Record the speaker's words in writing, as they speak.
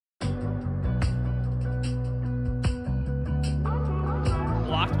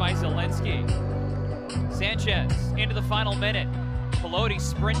by Zelensky. Sanchez into the final minute. Pelote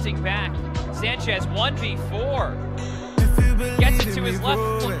sprinting back. Sanchez 1v4. Gets it to his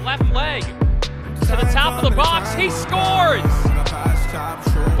left leg. To the top of the box. He scores!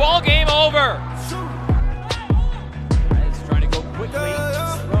 Ball game over. He's trying to go quickly.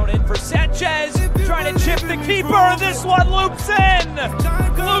 Thrown in for Sanchez. Trying to chip the keeper. This one loops in.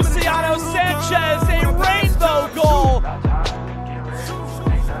 Luciano Sanchez, a rainbow goal.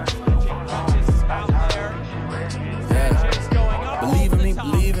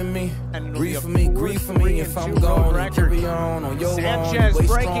 Believe in me. Grieve for me. If I'm gone, carry on your Sanchez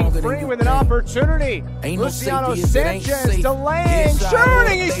breaking free with an opportunity. Luciano Sanchez delaying,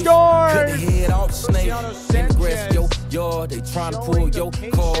 shooting, he scores! Luciano Sanchez. They trying to pull your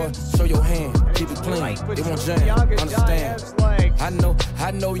card, show your hand, keep it clean, it won't jam, understand.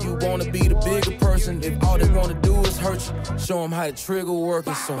 I know you wanna be the bigger person. If all they wanna do is hurt you, show them how the trigger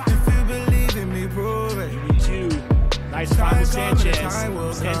working. So if you believe in me, prove it. Nice find with Sanchez.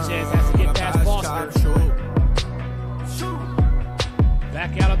 Sanchez has to get past Foster.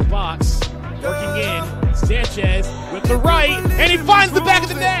 Back out of the box. Working in. Sanchez with the right. And he finds the back of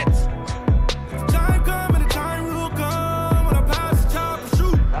the net.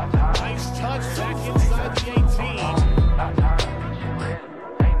 Nice touch back inside the 18.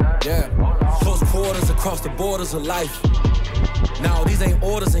 Yeah. Close quarters across the borders of life. Now, these ain't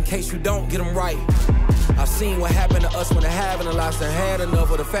orders in case you don't get them right. I've seen what happened to us when the having a lost and had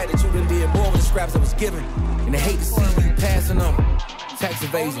enough of the fact that you done did more with the scraps that was given. And they hate to see you passing them. Tax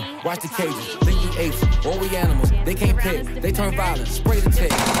evasion, watch the cages, think we apes, or we animals. They can't pick, they turn violent, spray the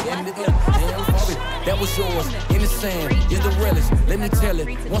text. That was yours, in the sand, is the realest. Let me tell it,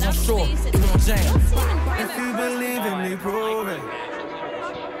 once I'm sure, it won't jam. If you believe in me, prove it.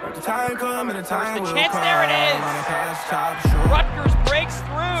 The time coming, the time will chance, there it is. Rutgers breaks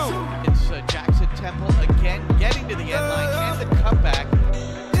through. It's Jackson Temple again, getting to the end line and the cutback.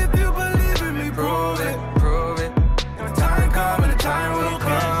 If you believe in me, prove it, prove it. The time coming, the time will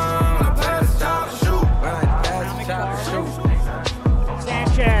come. The pass, stop, shoot. Right, pass, stop, shoot.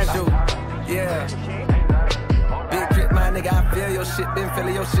 Sanchez. Shoot, yeah. Big grip, my nigga, I feel your shit. Been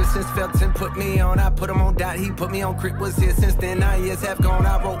feeling your shit since Felton put me on. I put him on dot, he put me on Crick. Was here since then, 9 years have gone.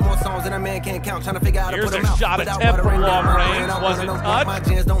 I wrote more songs than a man can't count. Trying to figure out how to put them out. Here's a shot at Temple from long range. Wasn't touched. My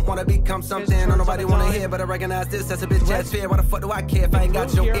chance don't want to become something. Don't nobody want to hear, but I recognize this. That's a bitch ass fear. Why the fuck do I care if I ain't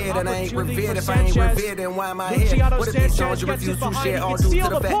got your ear? Then I ain't revered. If I ain't revered, then why am I here? What if these songs you refuse to share? All due to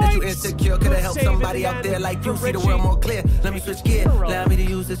the fact that you insecure. Could have helped somebody out there like you see the world more clear. Let me switch gear. Allow me to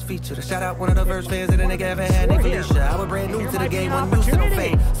use this feature to shout out one of the first fans that a nigga ever had, Nick Felicia. I was brand new to the game, wasn't used to no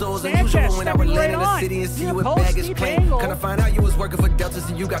fame. So it was unusual when I would land in the city and see you with baggage claim. Kinda find out you was working for Delta,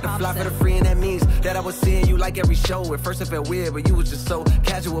 so you got to fly for the free, and that means that I was seeing you like every show. At first it felt weird, but you was just so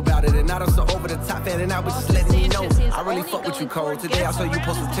casual about it, and now I'm so over the top fan, and I was just letting you know I really fuck with you, Cole. Today I saw you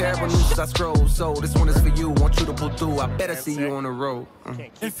post some terrible news as I scroll, so this one is for you. Want you to pull through. I better see you on the road.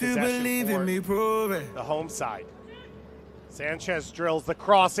 If you believe in me, prove it. The home side. Sanchez drills the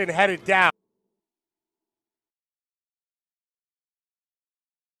cross in, headed down.